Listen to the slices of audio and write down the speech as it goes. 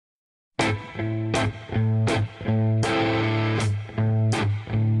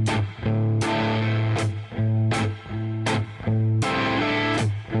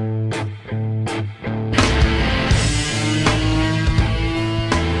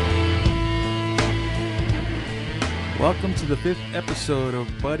Welcome to the 5th episode of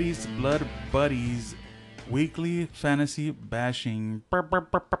Buddies Blood Buddies Weekly Fantasy Bashing. Bash.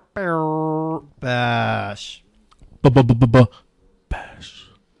 Bash.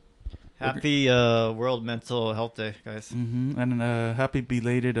 Happy World Mental Health Day, guys. And happy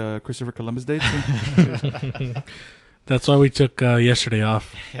belated Christopher Columbus Day. That's why we took yesterday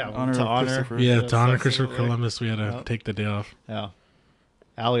off. Yeah, Honor to of honor. Christopher. Yeah, Yes, to honor Christopher absolutely. Columbus, we had to Yep. take the day off. Yeah.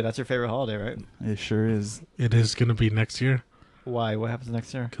 Allie, that's your favorite holiday, right? It sure is. It is going to be next year Why? What happens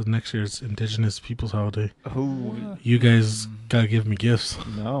next year? because next year is Indigenous Peoples Holiday. Who? You guys got to give me gifts.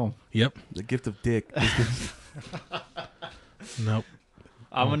 No. Yep. The gift of dick. Nope.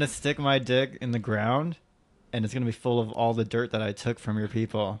 I'm going to stick my dick in the ground, and it's going to be full of all the dirt that I took from your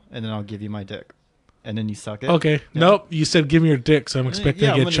people, and then I'll give you my dick. And then you suck it. Okay. Yeah. Nope. You said give me your dick, so I'm expecting Yeah,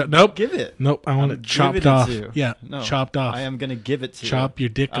 to I'm get gonna chopped. Nope. Give it. Nope. I want I'm it gonna chopped give it off. to you. Yeah. No. Chopped off. I am going to give it to you. Chop your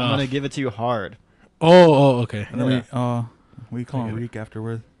dick I'm off. going to give it to you hard. Oh, okay. And then Yeah. we call I him get it. Reek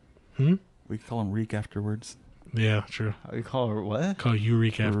afterward. Hmm? We call him Reek afterwards. Yeah, true. How you call her what? Call you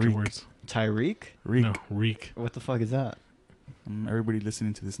Reek Reek. afterwards. Tyreek? Reek. No, Reek. What the fuck is that? Everybody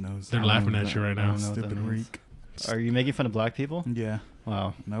listening to this knows. They're I don't laughing know at that. you right I now. don't know what that Stupid means. Reek. Are you making fun of black people? Yeah.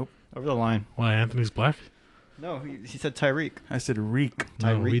 Wow. Nope. Over the line. Why, Anthony's black? No, he said Tyreek. I said Reek.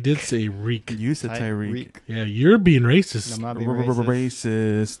 No, we Tyreek. did say Reek. You said Tyreek. Tyreek. Yeah, you're being racist. I'm not being racist.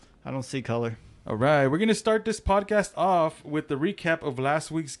 Racist. I don't see color. All right, we're gonna start this podcast off with the recap of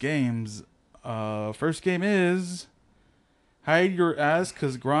last week's games. First game is Hide Your Ass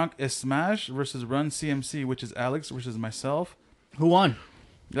Cause Gronk is Smash versus Run CMC, which is Alex versus myself. Who won?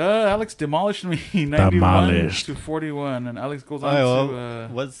 Alex demolished me 91 Demolished. to 41, and Alex goes on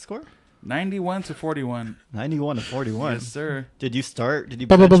to What's the score? 91 to 41. 91 to 41. Yes, sir. Did you start? Did you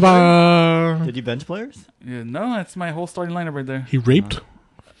bench players? Ba-ba-ba-ba. Did you bench players? Yeah, no, that's my whole starting lineup right there. He raped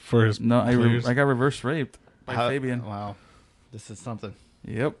for his No, players. I got reverse raped by How- Fabian. Wow. This is something.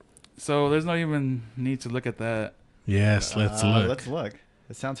 Yep. So there's no even need to look at that. Yes, let's look. Let's look.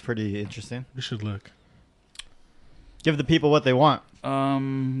 It sounds pretty interesting. We should look. Give the people what they want.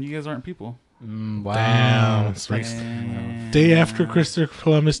 You guys aren't people. Wow. Damn, it's Thanks. Damn. Day after Christopher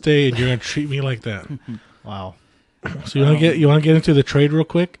Columbus Day, and you're gonna treat me like that. Wow. So you want to get into the trade real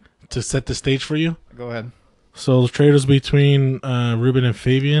quick to set the stage for you. Go ahead. So the trade was between Ruben and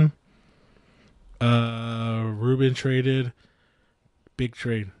Fabian. Ruben traded. Big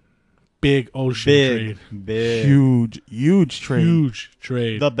trade. Big ocean trade. Big. Huge trade. Huge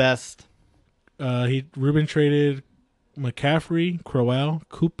trade. The best. Ruben traded McCaffrey, Crowell,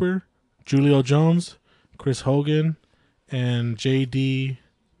 Cooper, Julio Jones, Chris Hogan, and J.D.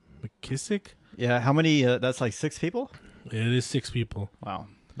 McKissick. Yeah. How many? That's like 6 people? It is 6 people. Wow.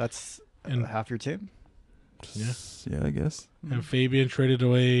 That's And half your team? Yeah. Yeah, I guess. And Fabian traded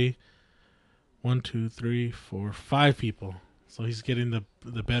away 1, 2, 3, 4, 5 people. So he's getting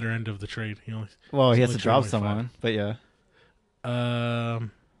the better end of the trade. He only Well, he has only to drop traded away 5. someone. But yeah.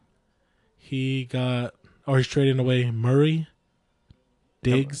 He's trading away Murray,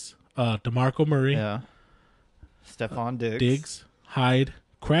 Diggs, DeMarco Murray, Yeah. Stephon Diggs. Diggs, Hyde,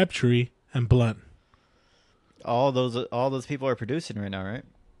 Crabtree, and Blunt. All those people are producing right now, right?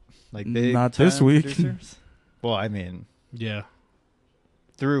 Like big Not this time week. producers? Well, I mean, Yeah.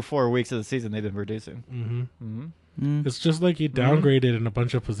 through 4 weeks of the season, they've been producing. hmm Mm-hmm. It's just like he downgraded in a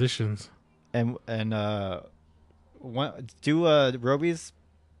bunch of positions. And Roby's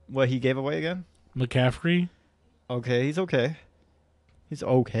what he gave away again? McCaffrey, Okay, he's okay. He's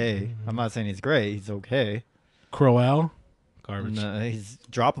okay. I'm not saying he's great. He's okay. Crowell, garbage. No, he's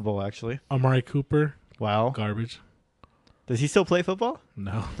droppable actually. Amari Cooper, Wow. garbage. Does he still play football?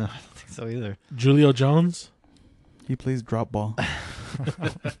 No. No, I don't think so either. Julio Jones, He plays drop ball.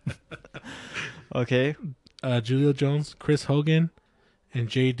 Okay. Julio Jones, Chris Hogan, and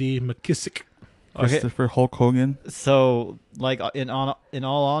J.D. McKissick. Okay. Christopher Hulk Hogan. So, like, in all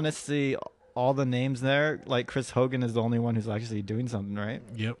honesty, all the names there, like Chris Hogan is the only one who's actually doing something, right?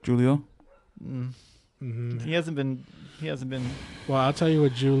 Yep. Julio. Mm. hmm He hasn't been. Well, I'll tell you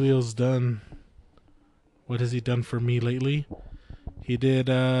what Julio's done. What has he done for me lately? He did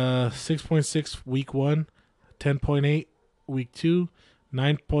 6.6 week 1, 10.8 week 2,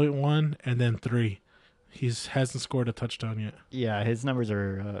 9.1, and then 3. He hasn't scored a touchdown yet. Yeah, his numbers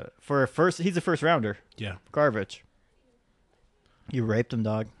are for a first. He's a first rounder. Yeah. Garbage. You raped him,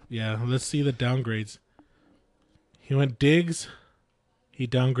 dog. Yeah, let's see the downgrades. He went Diggs. He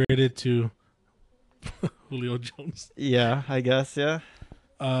downgraded to Julio Jones. Yeah, I guess. Yeah.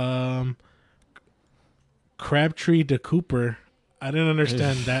 Crabtree to Cooper. I didn't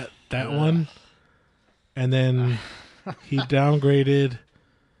understand that one. And then he downgraded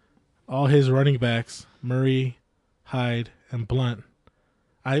all his running backs: Murray, Hyde, and Blunt.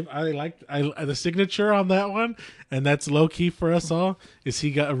 I like the signature on that one, and that's low key for us all. Is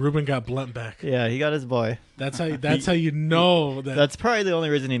Ruben got Blunt back? Yeah, he got his boy. That's how you know that. That's probably the only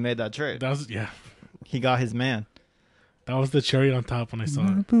reason he made that trade. That was He got his man. That was the cherry on top when I saw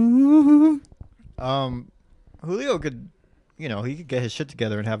it. Julio could, he could get his shit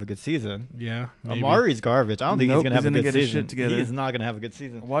together and have a good season. Yeah, maybe. Amari's garbage. I don't think Nope, he's gonna have a gonna good get his season. shit together. He is not gonna have a good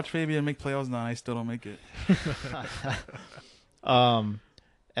season. Watch Fabian make playoffs now. I still don't make it. And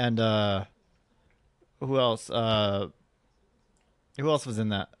who else? Who else was in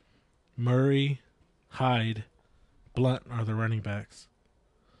that? Murray, Hyde, Blunt are the running backs.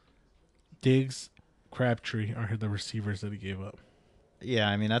 Diggs, Crabtree are the receivers that he gave up. Yeah,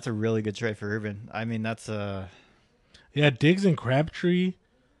 I mean that's a really good trade for Ruben. I mean that's Yeah, Diggs and Crabtree.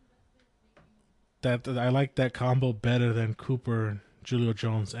 That I like that combo better than Cooper, Julio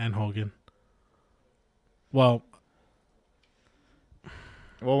Jones, and Hogan. Well,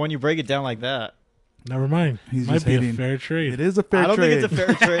 when you break it down like that, never mind. He's Might just be hating. a fair trade. It is a fair I don't trade. think it's a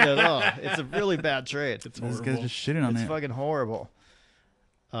fair trade at all. It's a really bad trade. It's This horrible. guy's just shitting on It's it. fucking horrible.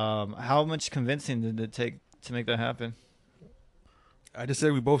 How much convincing did it take to make that happen? I just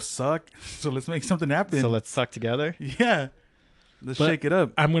said we both suck, so let's make something happen. So let's suck together. Yeah. Let's But- shake it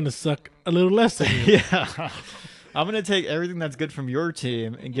up. I'm gonna suck a little less than you. Yeah. I'm gonna take everything that's good from your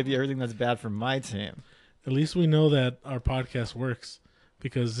team and give you everything that's bad from my team. At least we know that our podcast works.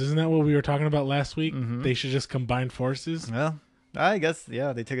 Because isn't that what we were talking about last week? Mhm. They should just combine forces. Well, I guess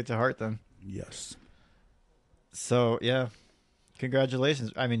they took it to heart then. Yes. So yeah,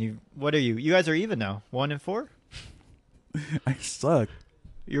 congratulations. I mean, what are you? You guys are even now, 1-4. I suck.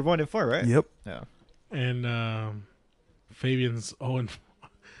 You're 1-4, right? Yep. Yeah. And Fabian's 0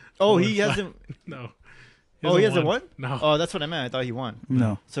 Oh, Oh, he and hasn't. no. Oh, he hasn't won? No. Oh, that's what I meant. I thought he won.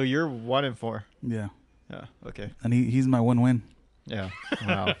 No. So you're 1-4. Yeah. Yeah. Okay. And he's my one win. Yeah.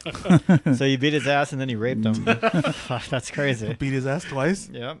 Wow. So you beat his ass and then you raped him. That's crazy. Beat his ass twice.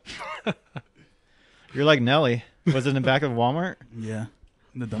 Yep. You're like Nelly. Was it in the back of Walmart? Yeah.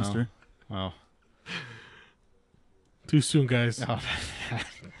 In the dumpster. Oh. Too soon, guys. Oh.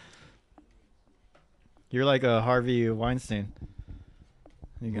 You're like a Harvey Weinstein.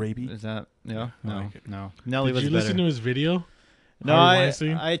 Rapey? Is that? Yeah. I No. like it. No. Nelly Did was you better. listen to his video? No, Harvey I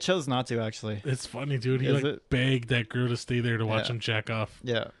Weinstein? chose not to actually. It's funny, dude. He Is like it? begged that girl to stay there to watch Yeah. him jack off.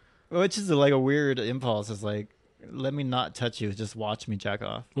 Yeah. Which is like a weird impulse. It's like, let me not touch you. Just watch me jack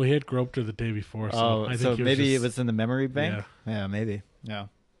off. Well, he had groped her the day before, so Oh, I think so he maybe just, it was in the memory bank. Yeah. Yeah, maybe. Yeah.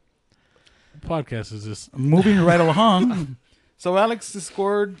 Podcast is just Moving right along. So Alex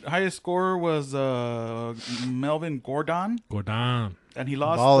highest score was Melvin Gordon, Gordon. and he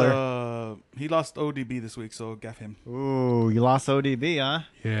lost Baller. he lost ODB this week, so gaff him. Ooh, you lost ODB, huh?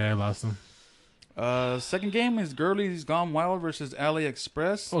 Yeah, I lost him. Second game is Girlies Gone Wild versus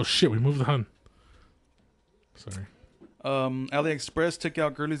AliExpress. Oh shit, we moved on. Sorry. AliExpress took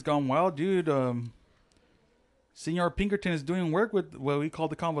out Girlies Gone Wild, dude. Senor Pinkerton is doing work with what we call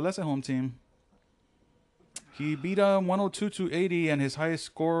the convalescent home team. He beat 102 to 80, and his highest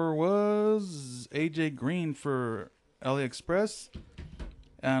score was AJ Green for AliExpress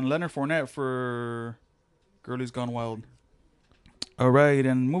and Leonard Fournette for Girlies Gone Wild. All right,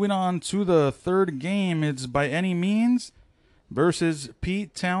 and moving on to the third game, it's By Any Means versus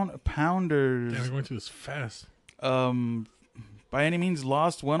Pete Town Pounders. Damn, we're going through this fast. By Any Means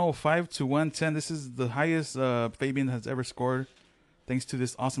lost 105 to 110. This is the highest Fabian has ever scored, thanks to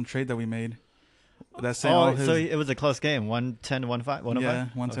this awesome trade that we made. That sent all his, So it was a close game. 110 to 105. 105? yeah,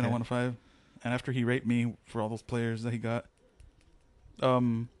 110 Okay. to 105. And after he raped me for all those players that he got,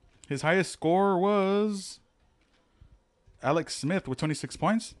 his highest score was Alex Smith with 26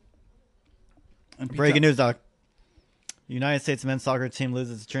 points. And Pete Breaking news, Doc. United States men's soccer team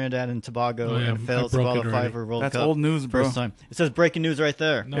loses to Trinidad and Tobago Oh, yeah, and I fails to broke it qualify already. for World That's Cup. old news, bro. First time. It says breaking news right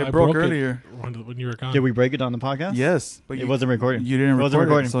there. No, It I broke broke earlier. when you were gone. Did we break it on the podcast? Yes, but It wasn't recording. You didn't It wasn't record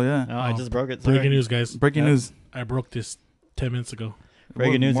recording. it, so yeah. No, I Oh. just broke it. Sorry. Breaking news, guys. Breaking Yeah. news. I broke this 10 minutes ago.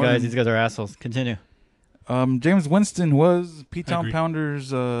 Breaking news, More guys. than- These guys are assholes. Continue. James Winston was P I Town agree.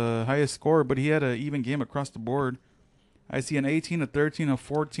 Pounders' highest score, but he had an even game across the board. I see an 18 to 13, a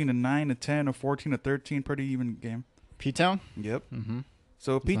 14 to 9, a 10, a 14 to 13. Pretty even game. P-Town? Yep. Mm-hmm.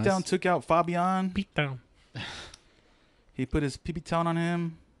 So P Nice. Town took out Fabian. Beat down. He put his PP Town on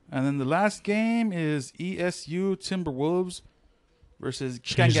him. And then the last game is ESU Timberwolves versus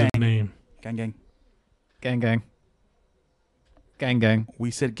Gang Change his Gang. name. Gang Gang. Gang, gang. Gang, gang.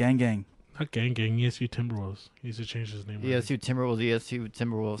 We said Gang Gang. Not Gang Gang. ESU Timberwolves. He needs to change his name. already. ESU Timberwolves, ESU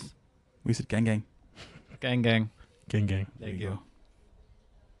Timberwolves. We said Gang Gang. Gang, gang. Gang Gang. Thank There you.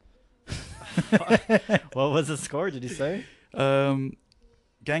 go. What was the score? Did you say? Gang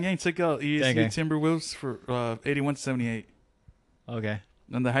Gang took out ESU Gang Gang. Timberwolves for 81-78. Okay.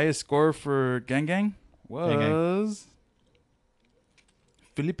 And the highest score for Gang Gang was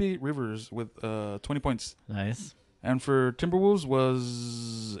Felipe Rivers with 20 points. Nice. And for Timberwolves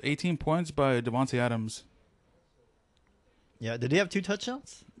was 18 points by Devontae Adams. Yeah. Did he have 2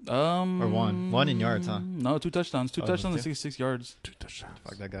 touchdowns? Or one? One in yards, huh? No, 2 touchdowns. 2 Oh, touchdowns and two? 66 yards. 2 touchdowns.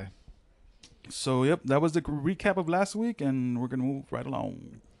 Fuck that guy. So, yep, that was the recap of last week, and we're going to move right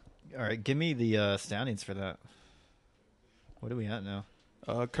along. All right. Give me the standings for that. What are we at now?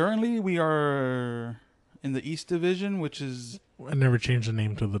 Currently, we are in the East Division, which is, I never changed the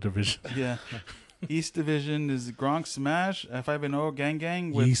name to the division. yeah, East Division is Gronk Smash, 5-0, Gang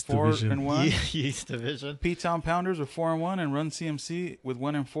Gang with East Division. 4-1. East Division. P-Town Pounders with 4-1, and Run CMC with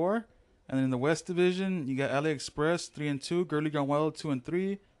 1-4. And then in the West Division, you got AliExpress 3-2, Gurley Gone Wild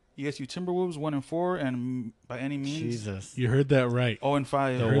 2-3, ESU Timberwolves 1-4, and by any means Jesus. You heard that right.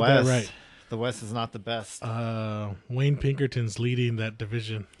 0-5. The heard that West. right. The West is not the best. Wayne Pinkerton's leading that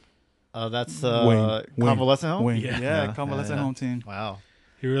division. That's Wayne. convalescent home. Win. Yeah. Yeah, convalescent Yeah. home team. Wow.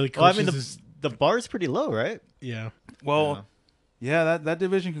 He really Well, I coaches mean, his... the bar's pretty low, right? Yeah. Well, yeah, that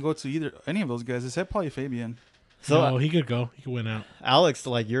division could go to any of those guys, except probably Fabian. So no, he could go. He could win out. Alex,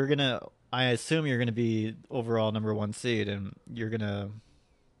 like I assume you're gonna be overall number 1 seed, and you're gonna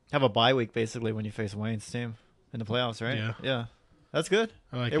have a bye week basically when you face Wayne's team in the playoffs, right? Yeah. Yeah. That's good.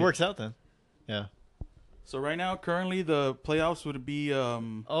 I like It works out then. Yeah. So right now, currently, the playoffs would be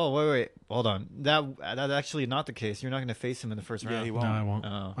Oh wait, hold on. That's actually not the case. You're not gonna face him in the first round. yeah, he No, won't. I won't.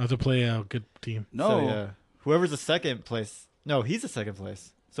 Oh. I have to play a good team. No. So, yeah. Whoever's the second place. No, he's the second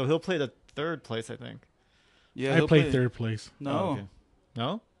place. So he'll play the third place, I think. Yeah, I he'll play play third place. No. Oh, okay.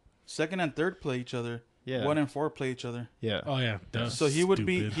 No? Second and third play each other. Yeah. 1 and 4 play each other. Yeah. Oh yeah. So he would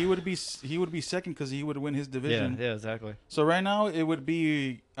be stupid. he would be second because he would win his Yeah, division. yeah, exactly. So right now it would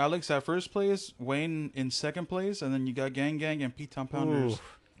be Alex at first place, Wayne in second place, and then you got Gang Gang and P-Town Pounders. Ooh.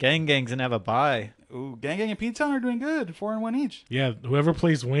 Gang Gang's gonna have a bye. Ooh, Gang Gang and P-Town are doing good, 4-1 each. Yeah, whoever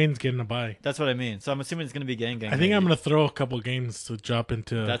plays Wayne's getting a bye. That's what I mean. So I'm assuming it's gonna be Gang Gang. I think I'm maybe. gonna throw a couple games to drop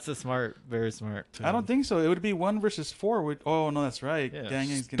into. That's a smart, very smart. I don't think so. It would be 1 versus 4. Oh no, that's right. Yeah. Gang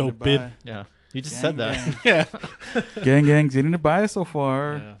Gang's getting a Stupid. bye. Yeah. You just Gang said that. yeah. Gang Gang's getting a bye so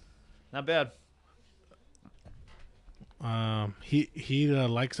far. Yeah. Not bad. He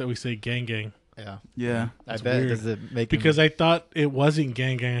likes that we say gang gang Yeah. Yeah. That's I bet. weird. Does it make because him, I thought it wasn't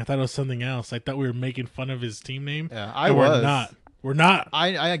gang gang. I thought it was something else. I thought we were making fun of his team name. Yeah, I and was. We're not. We're not.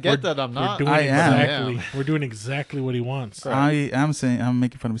 I get that I'm not. We're doing I am. exactly. We're doing exactly what he wants. Right. I'm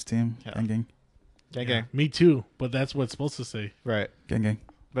making fun of his team. Yeah. Gang Gang. Gang Gang. Me too. But that's what it's supposed to say. Right. Gang Gang.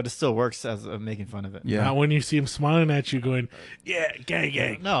 But it still works as making fun of it. Yeah. Not when you see him smiling at you, going, "Yeah, gang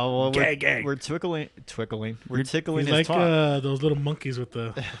gang." No, well, Gang, gang. we're twickling. We're You're- tickling He's his like twat. those little monkeys with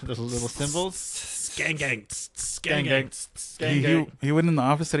the The little symbols. gang gang, Gang, gang gang. gang. Gang, He went in the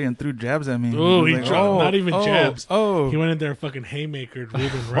office today and threw jabs at me. Oh, was he dropped- not even jabs. Oh, He went in there and fucking haymakered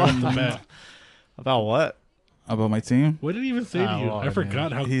Ruben right off the bat. About what? about my team. What did he even say to you? well, I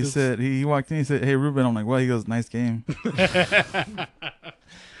forgot how He this- said he walked in. He said, "Hey, Ruben." I'm like, "Well," he goes, "Nice game."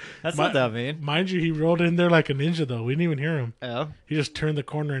 That's My- not that mean. Mind you, he rolled in there like a ninja, though. We didn't even hear him. Yeah. He just turned the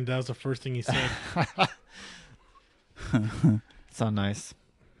corner, and that was the first thing he said. Sound nice.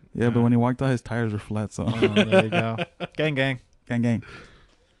 Yeah, but when he walked out, his tires were flat. So, Oh, there you go. Gang, gang. gang, gang.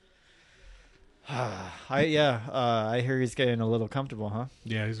 I hear he's getting a little comfortable, huh?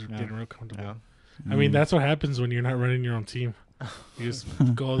 Yeah, he's Yeah. getting real comfortable. Yeah. I mean, that's what happens when you're not running your own team. You just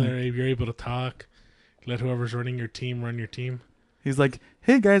go there, you're able to talk, let whoever's running your team run your team. He's like,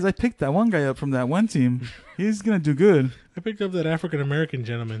 "Hey guys, I picked that one guy up from that one team. He's gonna do good." I picked up that African American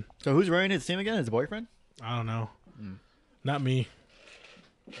gentleman. So who's running his team again? His boyfriend? I don't know. Mm. Not me.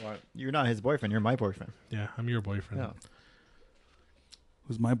 What? You're not his boyfriend. You're my boyfriend. Yeah, I'm your boyfriend. Yeah.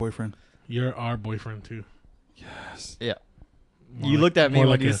 Who's my boyfriend? You're our boyfriend too. Yes. Yeah. More You like- looked at me more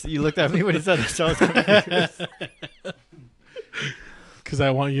when like you looked at me when he said that. So I was confused. Because I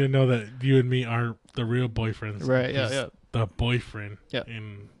want you to know that you and me aren't the real boyfriends. Right. Yeah. He's Yeah. The boyfriend. Yeah.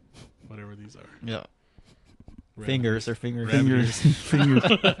 In whatever these are. Yeah. Rabbit. Fingers or fingers. Fingers, fingers.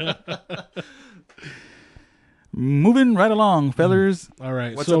 Moving right along, fellers. All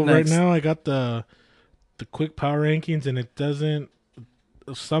right. What's so up right next? now I got the quick power rankings, and it doesn't.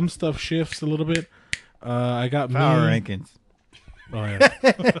 Some stuff shifts a little bit. I got Power me. rankings. Oh yeah.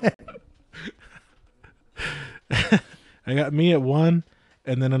 I got me at 1,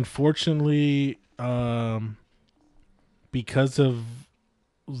 and then unfortunately, because of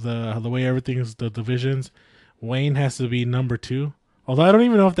the way everything is the divisions, Wayne has to be number 2 Although I don't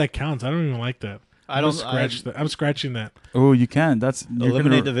even know if that counts. I don't even like that. I don't scratch that. I'm scratching that. Oh, you can. That's you're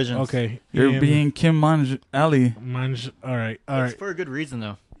eliminate gonna, divisions. Okay. You're being Kim Manj Ali. All right. All It's right. for a good reason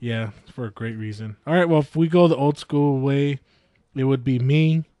though. Yeah, for a great reason. All right. Well, if we go the old school way, it would be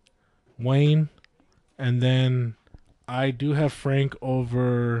me, Wayne, and then I do have Frank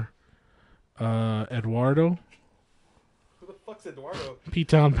over Eduardo. Who the fuck's Eduardo?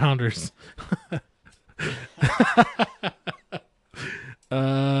 P-Town Pounders.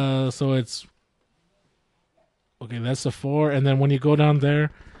 So it's okay. That's the 4, and then when you go down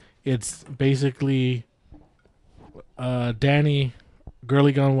there, it's basically Danny,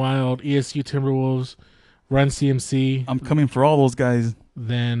 Girly Gone Wild, ESU Timberwolves, Run CMC, I'm coming for all those guys.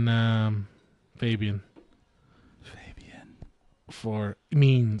 then Fabian for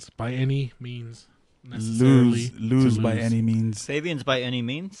means by any means necessarily Lose to by any means. Fabian's by any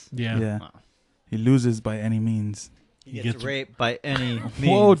means. Yeah. Yeah. Wow. He loses by any means. He He gets gets- raped by any means.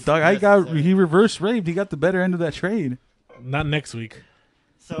 Whoa, dog! necessary. He reverse raped. He got the better end of that trade. Not next week.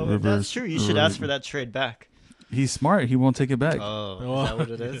 So if Reverse that's true, you should ask for that trade back. He's smart. He won't take it back. Oh, is that what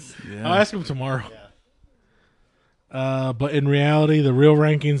it is? Yeah. I'll ask him tomorrow. Yeah. But in reality, the real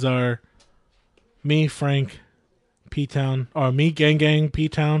rankings are me, Frank, P-Town, or me, Gang,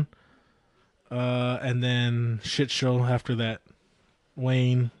 P-Town, and then Shit Show after that.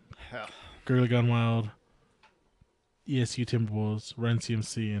 Wayne, Yeah. Girly Gone Wild, ESU Timberwolves, Run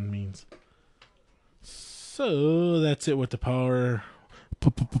CMC, and Means. So that's it with the power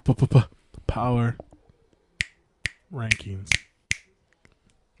rankings.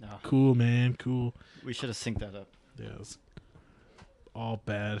 No, Cool, man. Cool. we should have synced that up. Yeah, it's all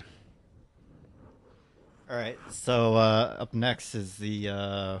bad. All right. So up next is the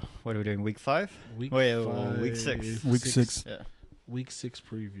what are we doing? Week 5? Week Wait, five, week 6. Week 6. Yeah. Week 6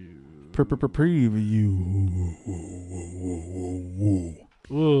 preview. Preview.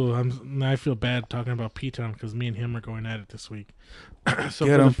 Ooh, now I feel bad talking about P-Town because me and him are going at it this week. So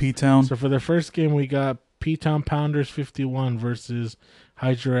Get for him, the- P-Town. So for the first game, we got P-Town Pounders 51 versus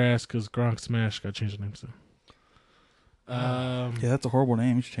Hide Your Ass because Gronk Smash got changed the name soon. Yeah, that's a horrible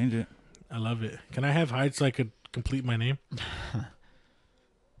name. You should change it. I love it. Can I have Hide so I could complete my name?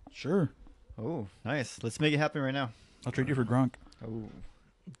 Sure. Oh, nice. Let's make it happen right now. I'll trade you for Gronk. Oh.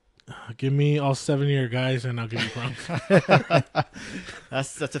 Give me all 7 of your guys and I'll give you Gronk.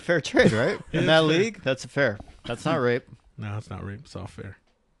 That's a fair trade, right? In that league, that's fair. That's not rape. No, it's not rape. It's all fair.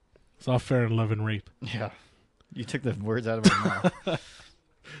 It's all fair in love and rape. Yeah. You took the words out of my mouth.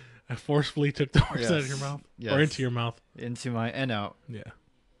 I forcefully took the words out of your Yes. mouth. Yes. Or into your mouth. Into my and out. Yeah.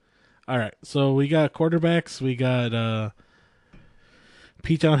 All right. So we got quarterbacks. We got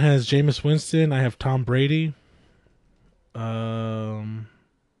P-Town has Jameis Winston. I have Tom Brady.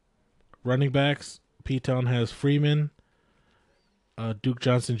 Running backs. P-Town has Freeman. Duke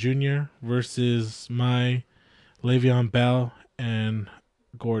Johnson Jr. versus my Le'Veon Bell and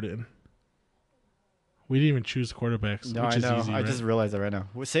Gordon. We didn't even choose quarterbacks, No, which I is know. easy, I right? just realized that right now.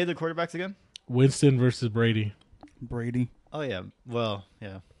 Say the quarterbacks again. Winston versus Brady. Brady. Oh yeah. Well,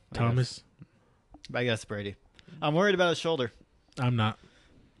 yeah. Thomas. I guess Brady. I'm worried about his shoulder. I'm not.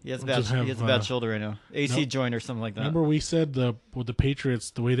 He has a We'll bad. just have, He has a bad shoulder right now. AC nope. joint or something like that. Remember we said with the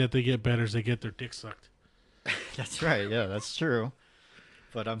Patriots, the way that they get better is they get their dick sucked. That's right. Yeah, that's true.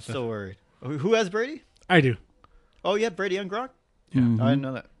 But I'm still worried. Who has Brady? I do. Oh yeah, Brady and Gronk. Mhm. I didn't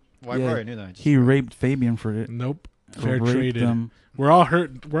know that. Well, Yeah. I probably knew that. He raped Fabian for it. Nope. Fair Raped traded. them. We're all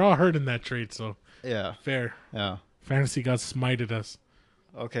hurt. We're all hurt in that trade. So Yeah. fair. Yeah. Fantasy God smited us.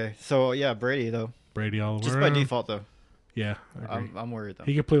 Okay. So yeah, Brady though. Brady all Just around. by default though. Yeah, I agree. I'm worried though.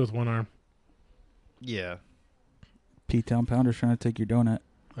 He can play with one arm. Yeah. P-Town Pounders trying to take your donut.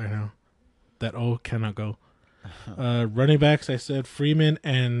 I know. That O cannot go. Running backs, I said Freeman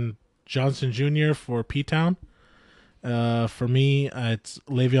and Johnson Jr. for P-Town. For me, it's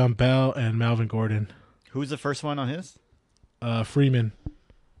Le'Veon Bell and Melvin Gordon. Who's the first one on his? Freeman,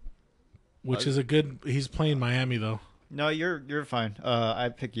 which is a good. He's playing Miami though. No, you're fine. I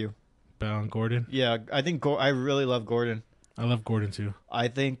pick you. Bell and Gordon. Yeah, I think I really love Gordon. I love Gordon too. I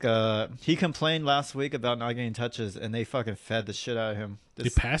think he complained last week about not getting touches, and they fucking fed the shit out of him. They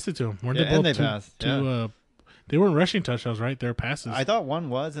passed it to him. Weren't Yeah, they both and they two, passed, two, they weren't rushing touchdowns, right? They were passes. I thought one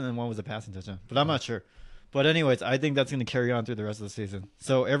was, and then one was a passing touchdown, but I'm not sure. But anyways, I think that's going to carry on through the rest of the season.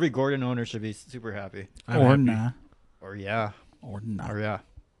 So every Gordon owner should be super happy. I'm or happy. nah. Or yeah, Or nah. or yeah.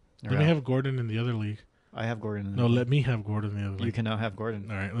 Let me have Gordon in the other league. I have Gordon. In No, the let me have Gordon in the other you league. cannot have Gordon.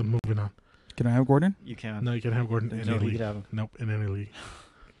 All right, let's moving on. Can I have Gordon? You can. No, you can have Gordon in There's any no league. league have him. Nope, in any league.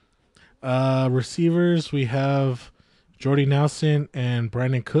 Receivers, we have Jordy Nelson and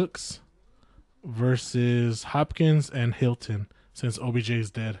Brandon Cooks versus Hopkins and Hilton. since OBJ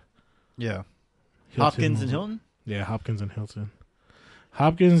is dead. Yeah. Hilton Hopkins and was- Hilton? Yeah, Hopkins and Hilton.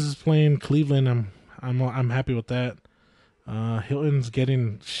 Hopkins is playing Cleveland. I'm happy with that. Hilton's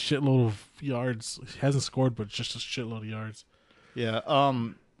getting shitload of yards. He hasn't scored, but just a shitload of yards. Yeah.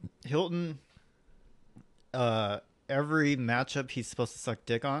 Hilton, every matchup he's supposed to suck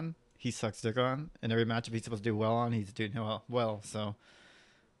dick on, he sucks dick on. And every matchup he's supposed to do well on, he's doing well. So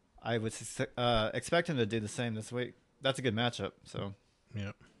I would expect him to do the same this week. That's a good matchup. So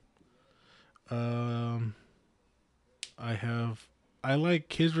Yep. I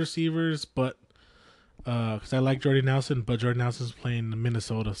like his receivers, but because I like Jordy Nelson, but Jordy Nelson's playing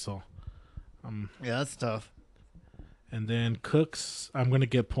Minnesota, so yeah, that's tough. and then Cooks, I'm gonna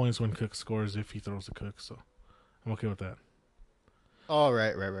get points when Cooks scores if he throws a Cook, so I'm okay with that. Oh,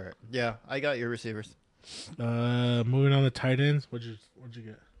 right. Yeah, I got your receivers. Moving on to tight ends, what'd you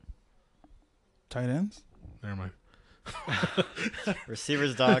get? Tight ends. Never mind.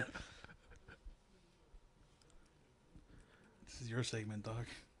 Receivers, dog. This is your segment, dog.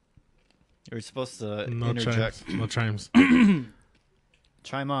 You're supposed to No interject. chimes. No chimes.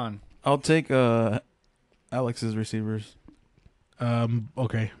 Chime on. I'll take Alex's receivers.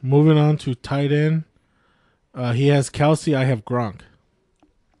 Okay. Moving on to tight end. He has Kelsey. I have Gronk.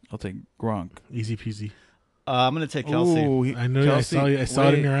 I'll take Gronk. Easy peasy. I'm gonna take Kelsey. Ooh, I know. Kelsey, I saw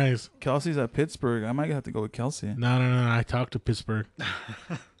it in your eyes. Kelsey's at Pittsburgh. I might have to go with Kelsey. No. I talked to Pittsburgh.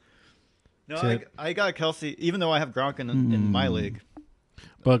 No, Said- I got Kelsey, even though I have Gronk in my league.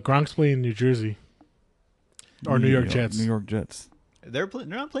 But Gronk's playing New Jersey or New York Jets. New York Jets. They're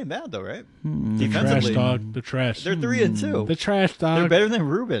not playing bad though, right? Hmm. The trash Defensively. dog. The trash. They're 3-2. The trash They're dog. better than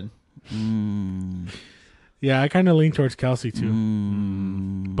Ruben. Hmm. Yeah, I kind of lean towards Kelsey too,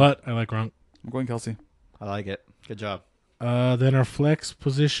 Hmm. but I like Gronk. I'm going Kelsey. I like it. Good job. Then our flex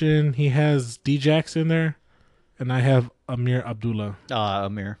position, he has D-Jax in there, and I have Amir Abdullah.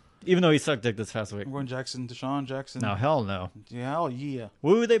 Amir. Even though he sucked dick this past week. I'm going Jackson. Deshaun Jackson. No, hell no. Yeah, hell yeah.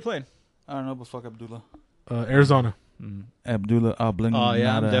 Who were they playing? I don't know, but fuck Abdullah. Arizona. Abdullah Abling. Oh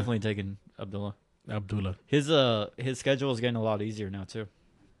yeah, I'm definitely taking Abdullah. Abdullah. His schedule is getting a lot easier now too.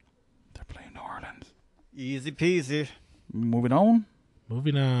 They're playing New Orleans. Easy peasy. Moving on.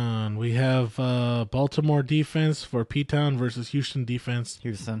 Moving on, we have Baltimore defense for P-Town versus Houston defense.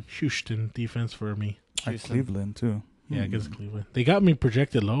 Houston defense for me. At Houston. Cleveland, too. Yeah, against Cleveland. They got me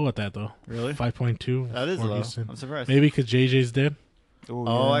projected low at that, though. Really? 5.2 That is for low. Houston. I'm surprised. Maybe because JJ's dead.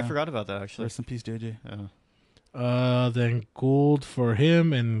 Oh, I yeah. forgot about that actually. Rest in peace, JJ. Yeah. Then Gould for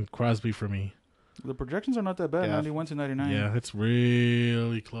him and Crosby for me. The projections are not that bad. Yeah. 91 to 99. Yeah, it's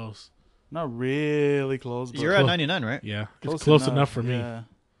really close. Not really close, but You're at 99, right? Yeah, it's close enough for me. Yeah.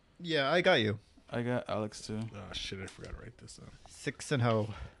 Yeah, I got you. I got Alex, too. Oh, shit, I forgot to write this down.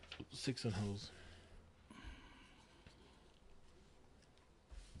 6-0. 6 and hoes.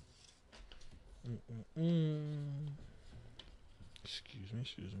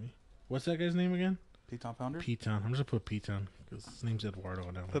 Excuse me. What's that guy's name again? P-Town Pounder? P-Town. I'm just gonna put P-Town because his name's Eduardo.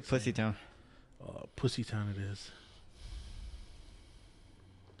 And I don't Put like saying Pussy Town. it. Pussy Town it is.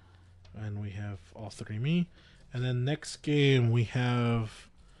 And we have all three me. And then next game we have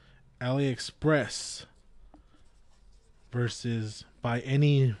AliExpress versus By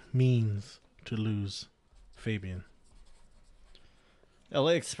Any Means to Lose Fabian.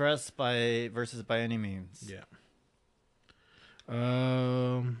 LA Express versus By Any Means. Yeah.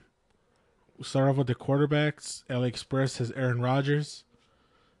 We'll start off with the quarterbacks. LA Express has Aaron Rodgers.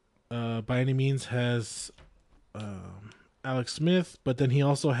 By Any Means has Alex Smith, but then he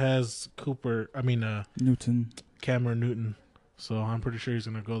also has Newton. Cameron Newton. So I'm pretty sure he's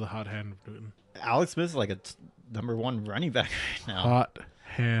gonna go the hot hand of Newton. Alex Smith is like a number one running back right now. Hot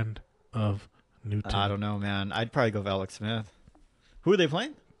hand of Newton. I don't know, man. I'd probably go with Alex Smith. Who are they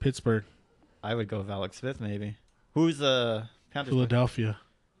playing? Pittsburgh, I would go with Alex Smith, maybe. Who's Panthers playing? Philadelphia.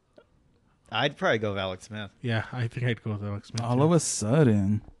 I'd probably go with Alex Smith. Yeah, I think I'd go with Alex Smith. All too. of a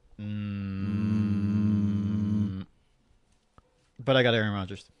sudden. But I got Aaron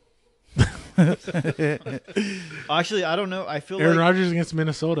Rodgers. Actually, I don't know. I feel Aaron like Rodgers against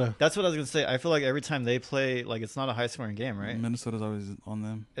Minnesota. that's what I was gonna say. I feel like every time they play, like it's not a high scoring game, right? Minnesota's always on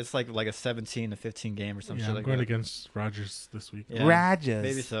them. It's like a 17 to 15 game or some Yeah, shit I'm like going that. against Rodgers this week. Yeah, Rodgers.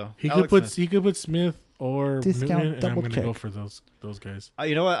 maybe so. He Alex could put Smith. Smith or Discount Newton, and I'm double going to go check. for those guys.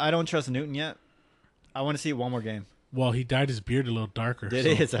 You know what? I don't trust Newton yet. I want to see one more game. Well, he dyed his beard a little darker. Did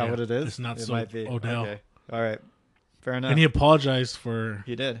so, he? Is that yeah, what it is? It's not It so might be. Odell. Okay. All right. Fair enough. And he apologized for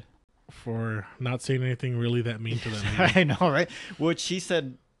He did. not saying anything really that mean to them. I know, right? Which he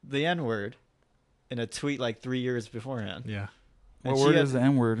said the N word in a tweet like 3 years beforehand. Yeah. What And word she is the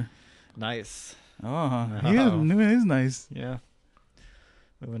N word? Nice. Oh, Oh. Newton is nice. Yeah.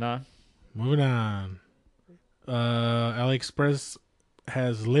 Moving on. Moving on. AliExpress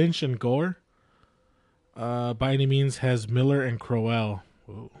has Lynch and Gore. By any means has Miller and Crowell.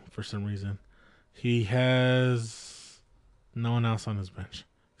 Whoa, for some reason. He has no one else on his bench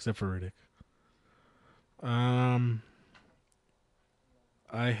except for Riddick.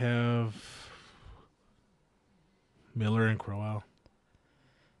 I have Miller and Crowell.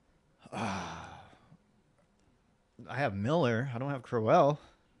 I have Miller. I don't have Crowell.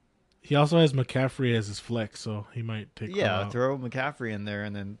 He also has McCaffrey as his flex, so he might take Yeah, Crowell out. throw McCaffrey in there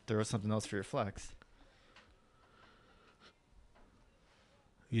and then throw something else for your flex.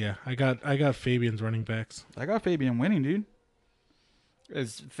 Yeah, I got Fabian's running backs. I got Fabian winning, dude.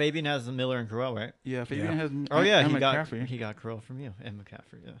 Fabian has the Miller and Crowell, right? Yeah, Fabian Yeah. has. Oh yeah, and he McCaffrey. got Crowell from you and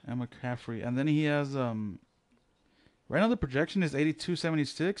McCaffrey. Yeah. And McCaffrey, and then he has Right now the projection is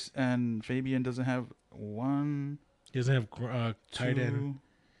 82.76, and Fabian doesn't have one. He doesn't have tight end two-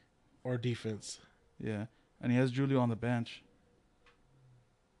 or defense. Yeah, and he has Julio on the bench.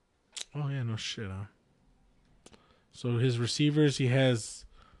 Oh yeah, no shit. Huh? So his receivers, he has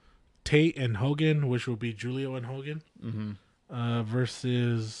Tate and Hogan, which will be Julio and Hogan, Mm-hmm.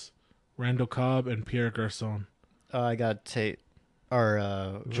 versus Randall Cobb and Pierre Garcon. I got Tate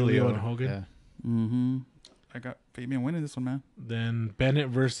or Julio and Hogan? Yeah. Mm-hmm. I got Fabian winning this one, man. Then Bennett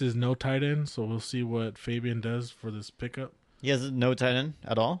versus no tight end. So we'll see what Fabian does for this pickup. He has no tight end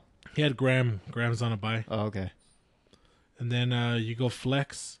at all. He had Graham. Graham's on a bye. Oh, okay. And then you go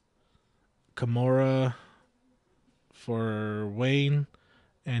flex, Kamara for Wayne,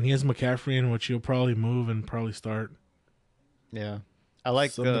 and he has McCaffrey in, which he'll probably move and probably start. Yeah, I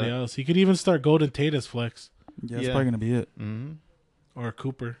like somebody else. He could even start Golden Tate as flex Yeah, that's Yeah. probably gonna be it. Mm-hmm. or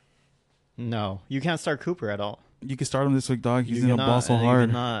Cooper. No, you can't start Cooper at all. You can start him this week, dog. He's You gonna cannot, ball so you hard.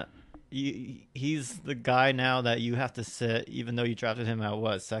 cannot. He's the guy now that you have to sit, even though you drafted him at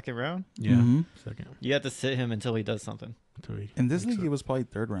what, second round? Yeah, Mhm. second. You have to sit him until he does something. Until he In this wakes league, up. it was probably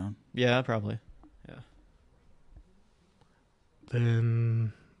third round. Yeah, probably.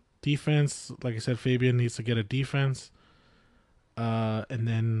 Then defense, like I said, Fabian needs to get a defense. And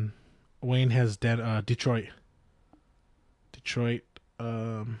then Wayne has Detroit. Detroit.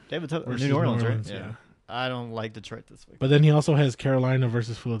 David Versus New Orleans, New right? Orleans, yeah. I don't like Detroit this week. But then he also has Carolina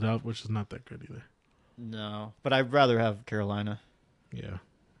versus Philadelphia, which is not that good either. No, but I'd rather have Carolina. Yeah.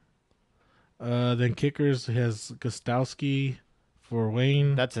 Then kickers has Gostowski for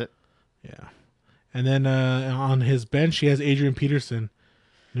Wayne. That's it. Yeah. And then on his bench, he has Adrian Peterson,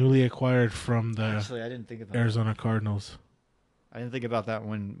 newly acquired from the Actually, I didn't think about Arizona Cardinals. that. I didn't think about that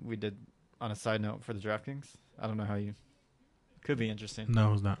when we did on a side note for the DraftKings. I don't know how you. Could be interesting.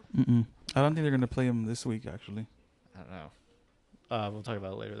 No, it's not. Mm-mm. I don't think they're gonna play him this week. Actually, I don't know. We'll talk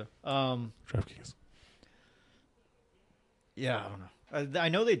about it later though. DraftKings. Yeah, I don't know. I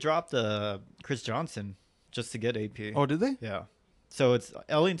know they dropped Chris Johnson just to get AP. oh, did they? Yeah. So it's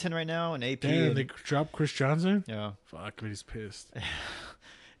Ellington right now and AP. Damn, and, they dropped Chris Johnson? yeah. Fuck, but he's pissed.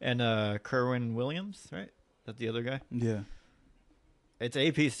 And Kerwin Williams, right? That's the other guy. Yeah, It's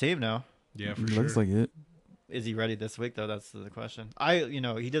AP's team now. Yeah, for looks sure. like it. Is he ready this week though? That's the question.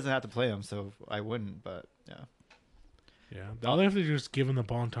 He doesn't have to play him, so I wouldn't. But yeah, Yeah. All they have to do is give him the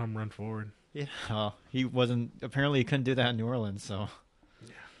ball and tell him run forward. yeah. He wasn't. Apparently, he couldn't do that in New Orleans. So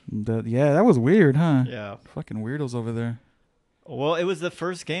That was weird, huh? yeah. Fucking weirdos over there. Well, it was the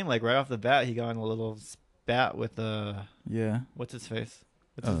first game. Like right off the bat, he got in a little spat with Yeah. what's his face?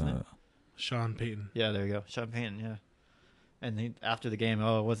 What's his name? Sean Payton. Yeah, there you go, Sean Payton. Yeah. And after the game,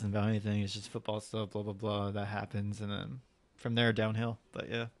 it wasn't about anything. It's just football stuff. Blah blah blah. That happens, and then from there downhill. But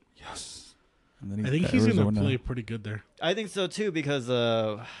yeah. Yes. And then I think got he's going Arizona. to play pretty good there. I think so too because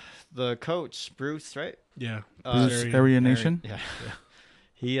the coach Bruce, right? Yeah. Bruce Arian. Area Nation. Yeah.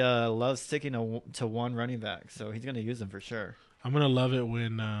 He loves sticking to one running back, so he's going to use him for sure. I'm going to love it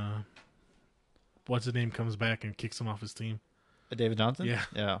when what's his name comes back and kicks him off his team. David Johnson? Yeah.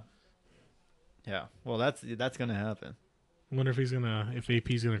 Yeah. Yeah. Well, that's going to happen. I wonder if if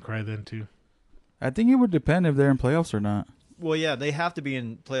AP's going to cry then too. I think it would depend if they're in playoffs or not. Well, yeah, they have to be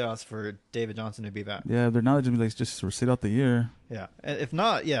in playoffs for David Johnson to be back. Yeah, if they're not just like just sit out the year. Yeah. And if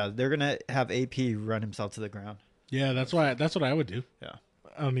not, yeah, they're going to have AP run himself to the ground. Yeah, that's what I would do. Yeah.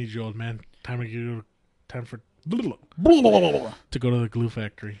 I don't need you, old man. Time for to go to the glue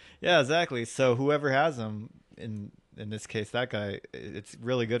factory. Yeah, exactly. So whoever has him, in this case, that guy, it's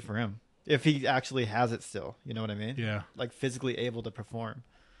really good for him. If he actually has it still, you know what I mean? Yeah. Like physically able to perform.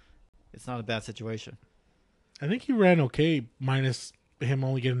 It's not a bad situation. I think he ran okay, minus him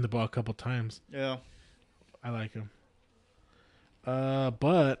only getting the ball a couple times. Yeah. I like him.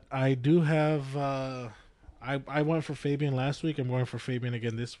 But I do have I went for Fabian last week. I'm going for Fabian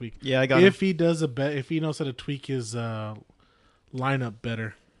again this week. Yeah, I got If he does if he knows how to tweak his lineup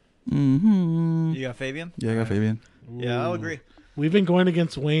better. Mm-hmm. You got Fabian? Yeah, I got Fabian. Yeah, I'll Ooh. agree. We've been going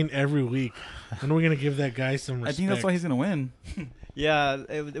against Wayne every week. When are we gonna give that guy some respect? I think that's why he's gonna win. Yeah,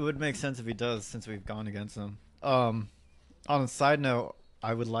 it would make sense if he does, since we've gone against him. On a side note,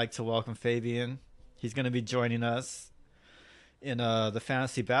 I would like to welcome Fabian. He's going to be joining us in the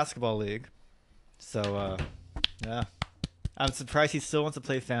Fantasy Basketball League. So, yeah. I'm surprised he still wants to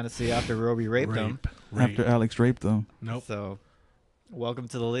play fantasy after Roby raped him. Rape. After Alex raped them. Nope. So, welcome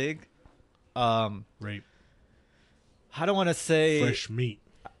to the league. Rape. I don't want to say... Fresh meat.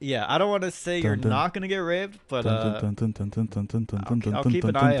 Yeah, I don't want to say you're Dun, dun. not going to get raped, but I'll keep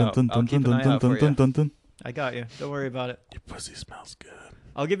an I'll eye out. I'll keep an eye out for you. I got you. Don't worry about it. Your pussy smells good.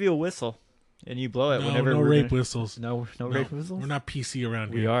 I'll give you a whistle, and you blow it No, whenever no we're rape gonna- whistles. No rape whistles. We're not PC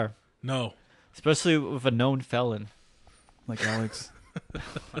around We here. are, No. especially with a known felon. Like Alex.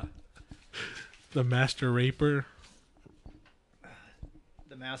 The master raper.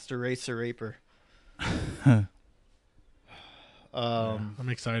 The master racer raper. I'm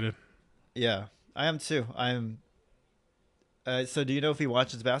excited. Yeah, I am too. I'm. So, do you know if he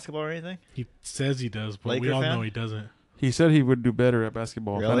watches basketball or anything? He says he does, but we Laker all fan? know he doesn't. He said he would do better at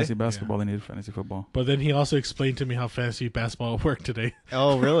basketball, Really? fantasy basketball, than he did fantasy football. But then he also explained to me how fantasy basketball worked today.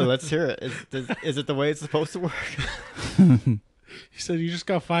 Oh, really? Let's hear it. Is it the way it's supposed to work? He said, "You just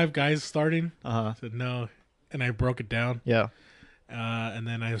got 5 guys starting." Uh-huh. I said, "No," and I broke it down. Yeah. And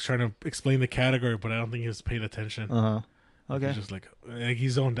then I was trying to explain the category, but I don't think he was paying attention. Uh-huh. He Okay. was just like he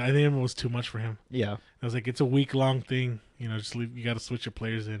zoned. I think it was too much for him. Yeah. I was like, "It's a week-long thing. You know, just leave. You got to switch your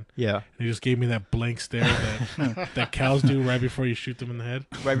players in." Yeah. And he just gave me that blank stare that cows do right before you shoot them in the head.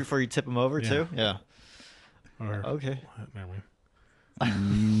 Right before you tip him over, Yeah. too? Yeah. Or Okay. never mind.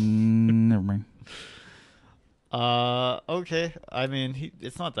 Never mind. Okay. I mean,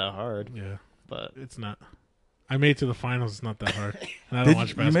 it's not that hard, Yeah, but... it's not. I made it to the finals. It's not that hard. And I don't watch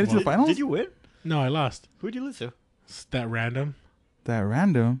You basketball. made it to the finals? Did you win? No, I lost. Who'd you lose to? It's that random. That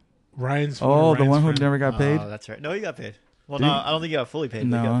random. Ryan's. Oh, the Ryan's one who friend. never got paid? Oh, that's right. No, you got paid. Well, Did no, he? I don't think you got fully paid.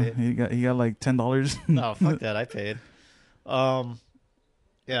 But No, you got paid. he got like $10. No, fuck that. I paid.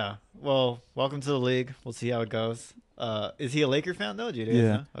 Yeah. Well, welcome to the league. We'll see how it goes. Is he a Laker fan though? Do you Yeah.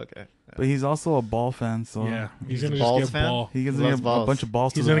 know? Okay. But he's also a ball fan, so Yeah, he's He's a gonna Balls just get fan? ball. he gets He loves a balls. bunch of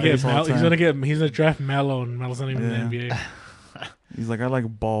balls He's to the gonna get. face all Mal- the he's time. gonna get. He's gonna draft Melo, and Melo's not even Yeah. in the NBA. He's like, I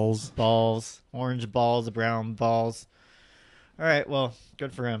like balls. Balls, orange balls, brown balls. All right. Well,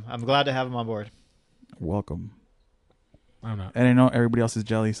 good for him. I'm glad to have him on board. Welcome. I'm not. And I know everybody else is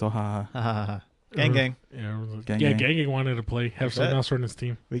jelly, so haha. Gang, gang. Yeah, Gang, yeah. gang. Gang wanted to play. Have someone Bet. else run his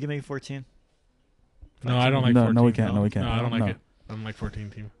team. We can make 14. No, I don't like No, 14. no, we can't. No, we can't. No, I don't like No. it. I don't like 14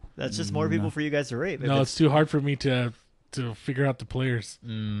 team. That's just more people No. for you guys to rape. If No, it's too hard for me to figure out the players.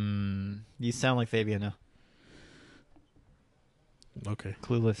 You sound like Fabian now. Okay.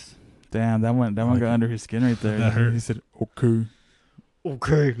 Clueless. Damn, that one like got it. under his skin right there. That hurt. He said, okay.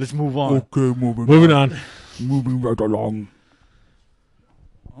 Okay, let's move on. Okay, Moving on. Moving right along.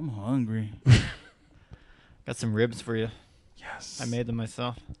 I'm hungry. Got some ribs for you. Yes. I made them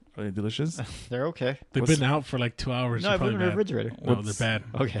myself. Are they delicious? They're okay. They've What's- been out for like 2 hours. No, They're I put them in probably the bad. refrigerator. No, What's- they're bad.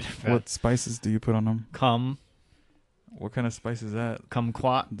 Okay. What spices do you put on them? Cum. What kind of spice is that?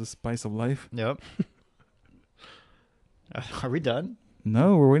 Kumquat. The spice of life? Yep. Are we done?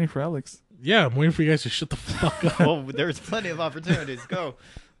 No, we're waiting for Alex. Yeah, I'm waiting for you guys to shut the fuck up. Well, there's plenty of opportunities. Go.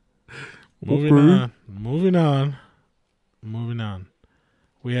 Moving Okay. on. Moving on. Moving on.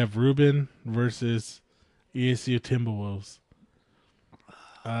 We have Ruben versus ESU Timberwolves.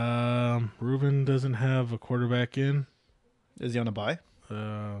 Ruben doesn't have a quarterback in. Is he on a buy?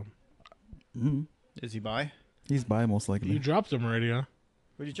 Mm. Is he buy? He's by most likely. You dropped him already, huh?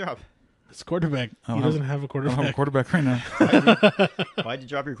 What'd you drop? It's quarterback. I He don't doesn't have a I don't have a quarterback. quarterback right now Why'd you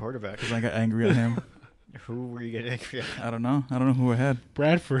drop your quarterback? because I got angry at him. Who were you getting angry at? I don't know who I had.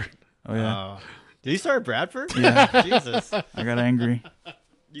 Bradford. Oh, yeah. Did you start at Bradford? Yeah. Jesus. I got angry.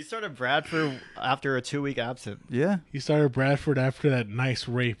 You started Bradford after a 2-week absence. Yeah. He started Bradford after that nice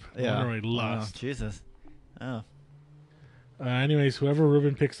rape. Yeah. Wonder why he lost. Oh, Jesus. Oh. Anyways, whoever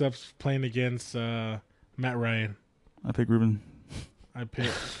Ruben picks up's playing against Matt Ryan. I picked Ruben. I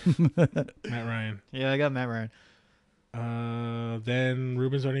picked Matt Ryan. Yeah, I got Matt Ryan. Then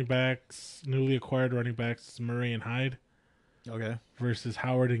Ruben's running backs, newly acquired running backs, Murray and Hyde Okay. versus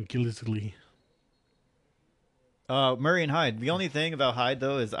Howard and Gillisley. Murray and Hyde. The only thing about Hyde,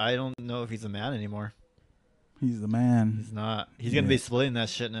 though, is I don't know if he's a man anymore. He's the man. He's not. He's going to Yeah. be splitting that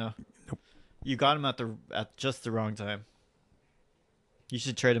shit now. Nope. You got him at just the wrong time. You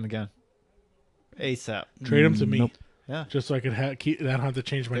should trade him again. ASAP. Trade him to me, Nope. Yeah. just so I could keep. I don't have to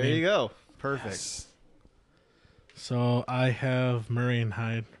change my There name. you go. Perfect. Yes. So I have Murray and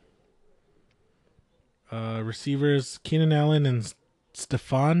Hyde. Receivers Keenan Allen and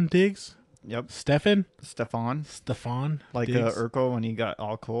Stephon Diggs. Yep. Stefan Stephon. Like Diggs. Urkel when he got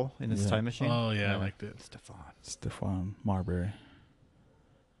all cool in his Yeah. time machine. Oh yeah, I liked it. Stephon Marbury.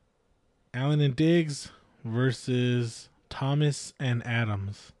 Allen and Diggs versus Thomas and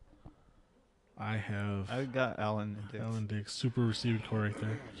Adams. I have I got Allen and Diggs. Allen Diggs, super receiving core right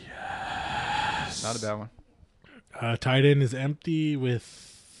there. Not a bad one. Tight end is empty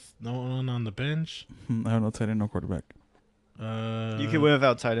with no one on the bench. I don't know, tight end, no quarterback. You can win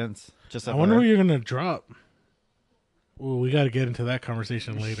without tight ends. Just I wonder who you're gonna drop. Well, we got to get into that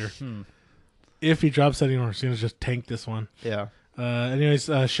conversation later. If he drops anyone, we're gonna just tank this one. Yeah. Anyways,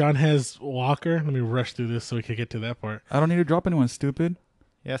 Sean has Walker. Let me rush through this so we can get to that part. I don't need to drop anyone, stupid.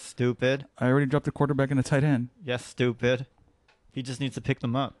 Yes, stupid. I already dropped the quarterback and the tight end. Yes, stupid. He just needs to pick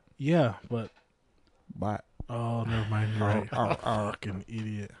them up. Yeah, but Bye. oh, never mind. You're right. Fucking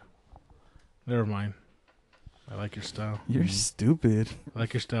idiot. Never mind. I like your style. You're stupid. I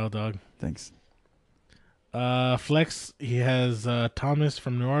like your style, dog. Thanks. Flex, he has Thomas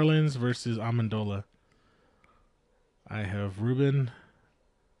from New Orleans versus Amendola. I have Ruben.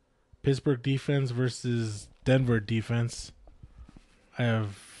 Pittsburgh defense versus Denver defense. I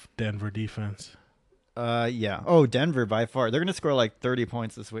have Denver defense. Yeah. Oh, Denver by far. They're gonna score like 30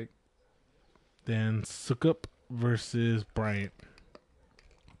 points this week. Then Sukup versus Bryant.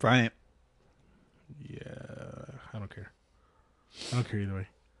 Bryant. Yeah, I don't care. I don't care either way.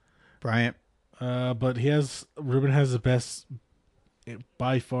 Bryant. But Ruben has the best,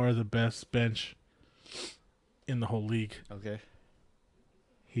 by far the best bench in the whole league. Okay.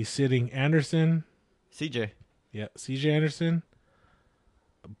 He's sitting Anderson. CJ. Yeah, CJ Anderson,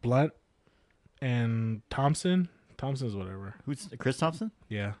 Blunt, and Thompson. Thompson's whatever. Who's Chris Thompson?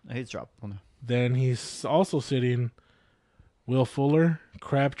 Yeah. He's dropped. Oh, no. Then he's also sitting Will Fuller,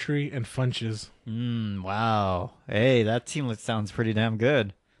 Crabtree, and Funches. Wow. Hey, that team sounds pretty damn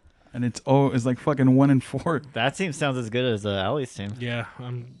good. And it's like fucking 1-4. That team sounds as good as Ali's team. Yeah,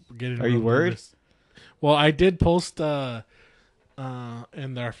 I'm getting. Are you real worried? nervous. Well, I did post in our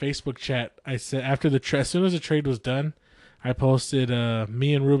Facebook chat. I said after as soon as the trade was done, I posted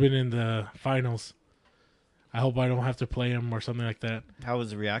me and Ruben in the finals. I hope I don't have to play him or something like that. How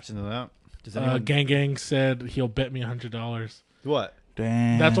was the reaction to that? Does anyone Gang said he'll bet me $100. what?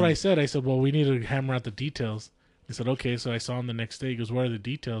 Damn. That's what I said. I said, well, we need to hammer out the details. He said, okay. So I saw him the next day. He goes, what are the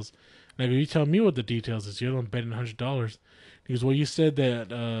details? And I go, you tell me what the details is. You're the one betting $100. He goes, well, you said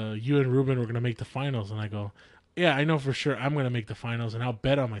that you and Ruben were going to make the finals. And I go, yeah, I know for sure I'm going to make the finals, and I'll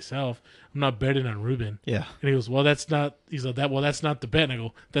bet on myself. I'm not betting on Ruben. Yeah. And he goes, well, that's not. He's like, that's not the bet. And I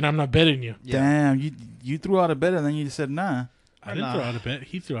go, then I'm not betting you. Damn, you threw out a bet and then you said nah. I didn't throw out a bet.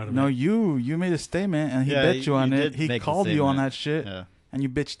 He threw out a No, bet. you made a statement and he Yeah, bet you on you it. did He make a called you on statement. that shit Yeah. and you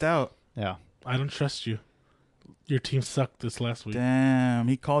bitched out. Yeah. I don't trust you. Your team sucked this last week. Damn,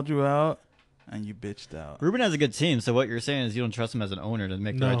 he called you out and you bitched out. Ruben has a good team, so what you're saying is you don't trust him as an owner to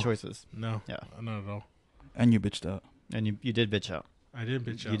make the No. right choices. No. Yeah. Not at all. And you bitched out. And you did bitch out. I did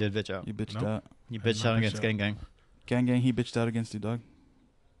bitch out. You did bitch out. You bitched Nope. out. You I did bitched not out bitch against out. Gang Gang. Gang, he bitched out against you, dog.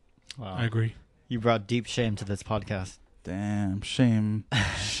 Wow. I agree. You brought deep shame to this podcast. Damn, shame.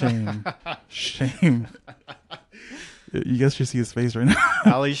 Shame. You guys should see his face right now.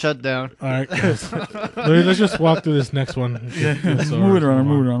 Ali shut down. All right, guys. Let's just walk through this next one. So Moving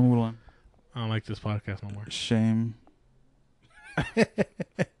on. I don't like this podcast no more. Shame.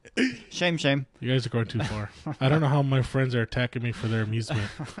 Shame. You guys are going too far. I don't know how my friends are attacking me for their amusement.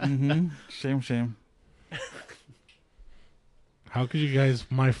 Shame. How could you guys,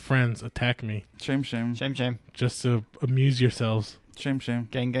 my friends, attack me Shame. Shame. just to amuse yourselves? Shame.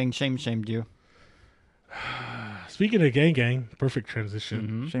 Gang Gang shamed you. Speaking of gang, perfect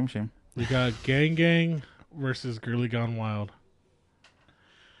transition. Mhm. Shame. We got gang versus Girly Gone Wild.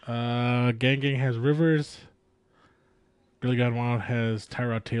 Gang has Rivers. Girly Gone Wild has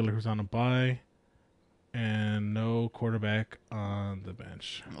Tyrod Taylor, who's on a bye, and no quarterback on the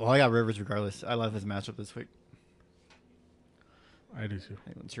bench. Well, I got Rivers regardless. I love his matchup this week. I do too.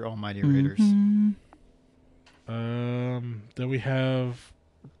 It's your almighty Raiders. Then we have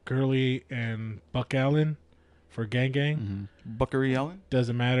Gurley and Buck Allen for Gang. Mhm. Buckaroo Allen.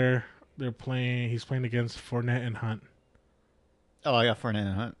 Doesn't matter. They're playing. He's playing against Fournette and Hunt. Oh, I got Fournette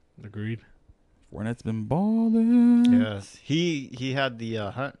and Hunt. Agreed. Fournette's been balling. Yes. He had the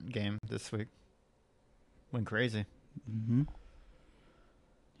Hunt game this week. Went crazy. Mm-hmm.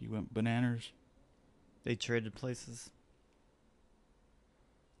 He went bananas. They traded places.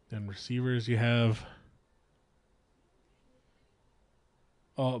 Then receivers, you have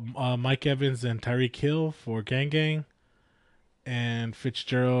Mike Evans and Tyreek Hill for Gang Gang, and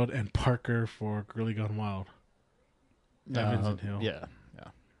Fitzgerald and Parker for Girly Gone Wild. Evans and Hill. Yeah.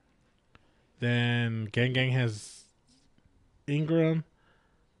 Then Gang Gang has Ingram.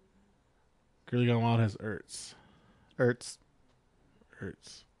 Girly Gone Wild has Ertz. Ertz.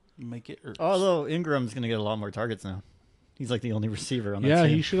 Make it. Although Ingram's going to get a lot more targets now. He's like the only receiver on that Yeah,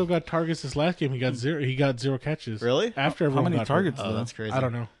 team. he should have got targets this last game. He got zero. He got 0 catches. Really? After How everyone many got targets? hurt. Oh, though? that's crazy. I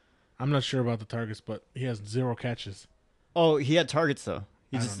don't know. I'm not sure about the targets, but he has 0 catches. Oh, he had targets, though.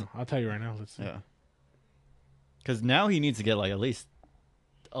 He I just, don't know. I'll tell you right now. Let's see. yeah. Because now he needs to get like at least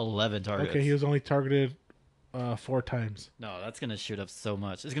 11 targets. Okay, he was only targeted 4 times. No, that's going to shoot up so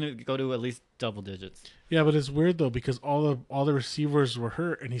much. It's going to go to at least double digits. Yeah, but it's weird though because all the receivers were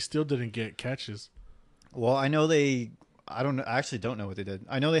hurt and he still didn't get catches. Well, I know they. I don't know. I actually don't know what they did.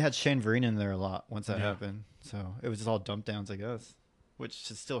 I know they had Shane Vereen in there a lot once that Yeah. happened. So it was just all dump downs, I guess, which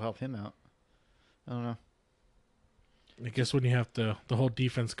should still help him out. I don't know. I guess when you have the whole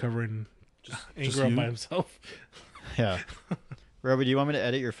defense covering just Ingram you? by himself. Yeah. Roby, do you want me to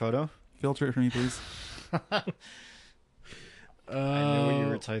edit your photo? Filter it for me, please. I knew what you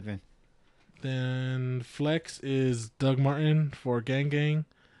were typing. Then flex is Doug Martin for Gang Gang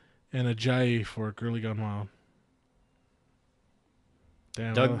and Ajayi for Girly Gone Wild.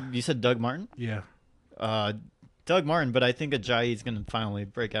 Damn, Doug, you said Doug Martin? yeah, Doug Martin, but I think Ajayi's going to finally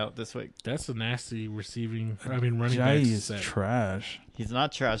break out this week. that's a nasty receiving. Running Jai back is set. trash. He's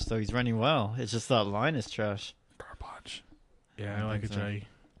not trash, though. He's running well. It's just that line is trash. Garbage. Yeah, I I like think so.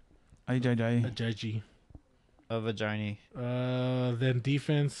 Ajayi. Jai. Ajayi. Of Vagina. Then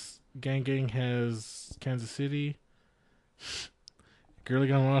defense, Gang Gang has Kansas City. Girly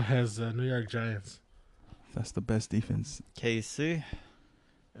Gone Wild has New York Giants. That's the best defense. KC.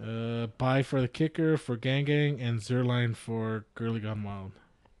 Bye for the kicker for Gang Gang and Zerline for Girly Gone Wild.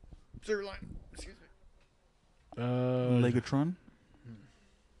 Zerline. Excuse me. Legatron.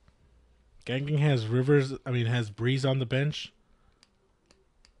 Gang Gang has Rivers. Has Breeze on the bench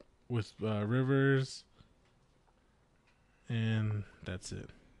with Rivers, and that's it.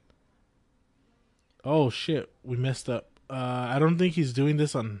 Oh shit, we messed up. I don't think he's doing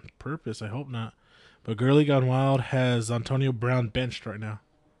this on purpose. I hope not. But Girly Gone Wild has Antonio Brown benched right now.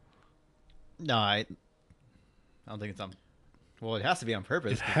 No, I don't think it's on. Well, it has to be on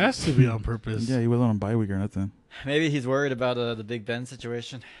purpose. It has to be on purpose. Yeah, he wasn't on bye week or nothing. Maybe he's worried about the Big Ben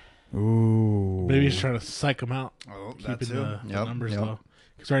situation. Ooh. Maybe he's trying to psych him out, Oh, keeping the numbers low.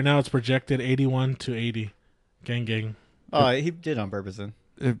 Because right now it's projected 81 to 80. Gang Gang. Oh, he did on purpose then.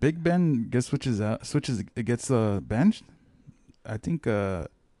 If Big Ben gets it gets benched, I think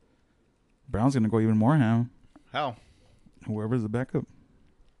Brown's gonna go even more ham. How? Whoever's the backup,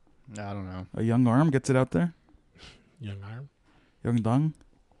 I don't know. a young arm gets it out there. Young arm. Young Dong.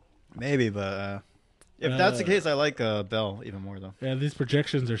 Maybe, but if that's the case, I like Bell even more though. Yeah, these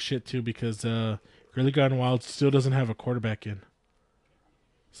projections are shit too because Girly Gone Wild still doesn't have a quarterback in.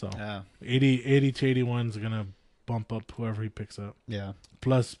 So Yeah, 80 to 81 is going to bump up whoever he picks up. yeah,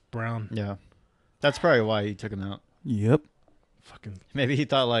 Plus Brown. yeah. That's probably why he took him out. Yep. Fucking Maybe he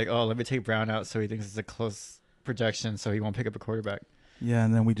thought like, oh, let me take Brown out so he thinks it's a close projection, so he won't pick up a quarterback. Yeah,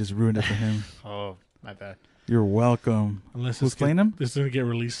 and then we just ruined it for him. Oh, my bad. You're welcome. unless Who's it's playing him? This is going to get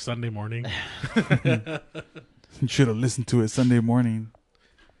released Sunday morning. You should have listened to it Sunday morning.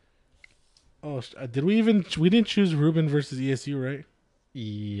 Oh, we didn't choose Ruben versus ESU, right?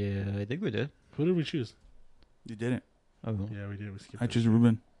 Yeah, I think we did. Who did we choose? You didn't. Oh, Yeah, we did. We skipped I it. choose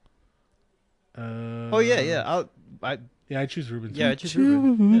Ruben. oh yeah. Yeah, I choose Ruben. Yeah, I too. choose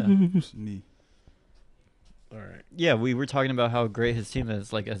Ruben. Choose me. All right. Yeah, we were talking about how great his team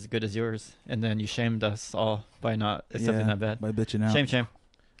is, like as good as yours, and then you shamed us all by not accepting that bet. By bitching out. Shame, shame,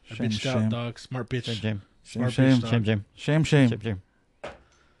 I bitched out, dog. Smart bitch. shame, Shame, Smart shame. bitch, shame, dog. shame, Shame, shame, shame. shame.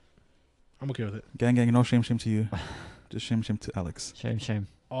 I'm okay with it. Gang, gang, no shame, shame to you. Just shame, shame to Alex. Shame, shame.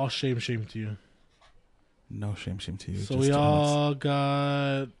 All shame to you. No shame, shame to you. So just we to Alex. all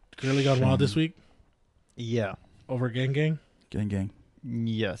got Girly Gone Wild this week Yeah. over Gang Gang. Gang, gang.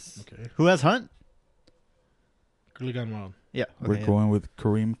 Yes. Okay. Who has Hunt? Girly Gone Wild. Yeah. We're okay, going with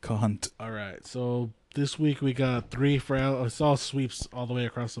Kareem Hunt. All right. So this week we got 3 for it's all sweeps all the way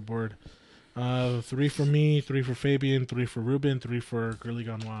across the board. 3 for me, 3 for Fabian, 3 for Ruben, 3 for Girly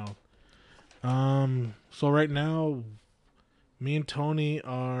Gone Wild. So right now, me and Tony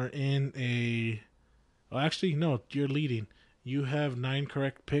are in a. Oh, actually, no, you're leading. You have 9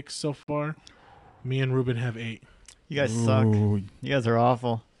 correct picks so far. Me and Ruben have 8. You guys suck. Ooh. You guys are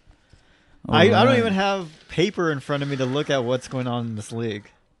awful. All I don't right. even have paper in front of me to look at what's going on in this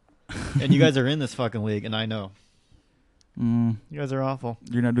league. And you guys are in this fucking league, and I know Mm, you guys are awful.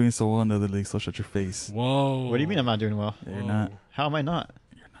 you're not doing so well in the other league, so shut your face. Whoa. What do you mean I'm not doing well? Yeah, you're not. How am I not?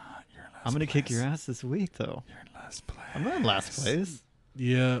 You're not. You're in last I'm gonna kick place. your ass this week, though. You're in last place. I'm not in last place.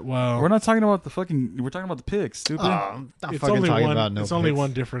 Yeah, well, We're not talking about the fucking. We're talking about the picks, stupid. I'm not it's fucking only talking one. about no it's only picks.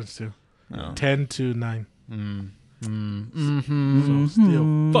 one difference too. No. 10-9. Mm-hmm. So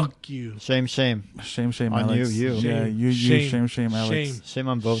still, fuck you. Shame, shame. Shame, On Alex. you. Yeah, Shame. you, Shame. shame, Alex. Shame. Shame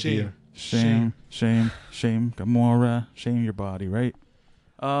on both of you. Shame, Gamora, shame your body, right?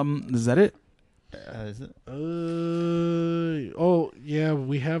 Is that it? Is it? Oh yeah,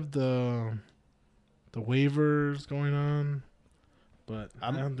 we have the waivers going on, but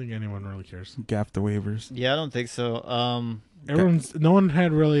I don't think anyone really cares. Gaff the waivers. Yeah, I don't think so. No one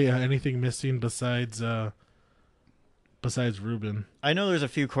had really anything missing besides Ruben. I know there's a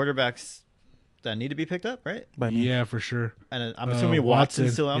few quarterbacks that need to be picked up, right? By me. Yeah, for sure. And I'm assuming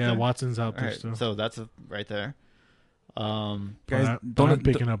Watson's still out yeah, there. Watson's out there Alright, still. so that's right there. Guys, But I'm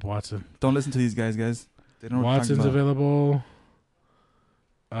picking up Watson. don't listen to these guys. They don't know what Watson's they're talking available.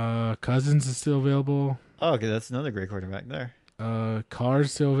 Cousins is still available. Oh, okay, that's another great quarterback there.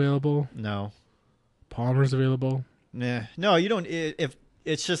 Carr's still available. No, Palmer's available. nah, no, you don't. If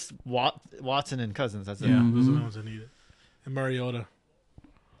it's just Watson and Cousins, that's it. Yeah, those are Mhm. the ones I needed. And Mariota.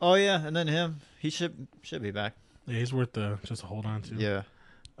 Oh yeah, and then him. He should be back. Yeah, he's worth just a hold on to. Yeah,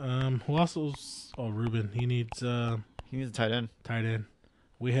 Who else's? Oh, Ruben. He needs he needs a tight end. tight end.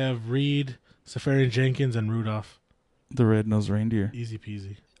 We have Reed, Safarian Jenkins, and Rudolph. The red-nosed reindeer. Easy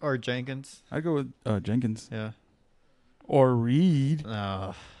peasy. Or Jenkins. I go with Jenkins Yeah. or Reed.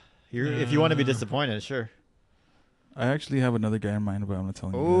 If you want to be Uh, disappointed, sure. I actually have another guy in mind, but I'm not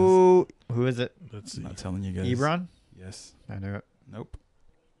telling you Oh, who is it? Let's guys. see. I'm not telling you guys. Ebron. Yes. I knew it. Nope.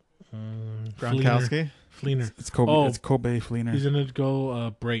 Gronkowski. Fleener. It's Kobe. Oh. It's Kobe Fleener. He's gonna go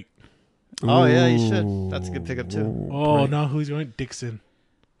break. Oh, yeah, he should. That's a good pickup, too. Oh Break. no, who's going? Dixon.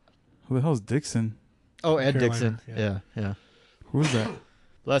 Who the hell is Dixon? Oh, Ed Carolina, Dixon. Yeah. Who's that?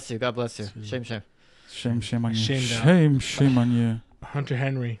 Bless you. God bless you. Shame. Shame. Shame on you. Shamed out. Shame on you. Hunter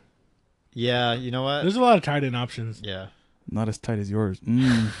Henry. Yeah, you know what? There's a lot of tight end options. Yeah. Not as tight as yours.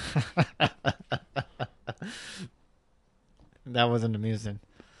 That wasn't amusing.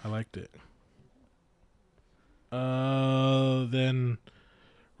 I liked it. Then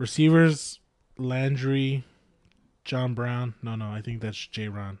receivers: Landry, John Brown. No, I think that's J.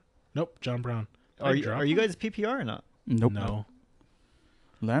 Ron. Nope, John Brown. Did I Are you drop guys him? PPR or not? Nope. No.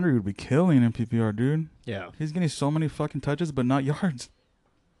 Landry would be killing in PPR, dude. Yeah. He's getting so many fucking touches, but not yards.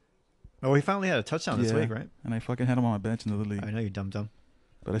 Oh, he finally had a touchdown this Yeah. week, right? And I fucking had him on my bench in the league, I know you dumb.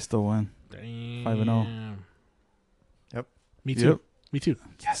 but I still won. Damn. 5-0. Yep. Me too. Yep. Me too.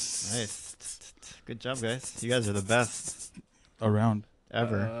 Yes. Nice. Good job, guys. You guys are the best Around.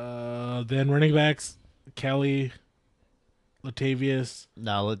 ever. Then running backs: Kelly, Latavius,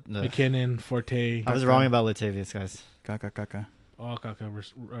 No, McKinnon, Forte. I was wrong about Latavius, guys. Kaka. All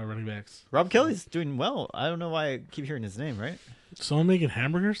running backs. Rob Kelly's doing well. I don't know why I keep hearing his name, right? Someone making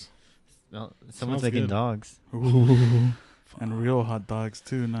hamburgers? No, someone's Sounds making good. dogs. Ooh. And real hot dogs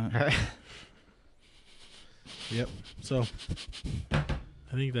too. Not. Right. Yep. So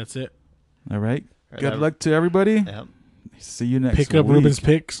I think that's it. All right. Right, Good luck to everybody. Yep. See you next Pick up week. Ruben's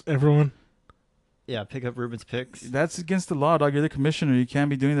picks, everyone. Yeah, pick up Ruben's picks. That's against the law, dog. You're the commissioner. You can't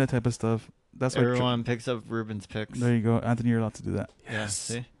be doing that type of stuff. That's why. Everyone picks up Ruben's picks. There you go, Anthony. You're allowed to do that. Yeah,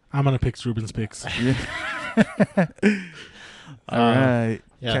 see? I'm gonna pick Ruben's picks. Yeah. All right.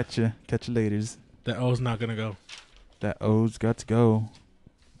 Yeah. Catch you laters. The O's not gonna go. That O's got to go.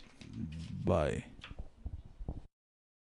 Bye.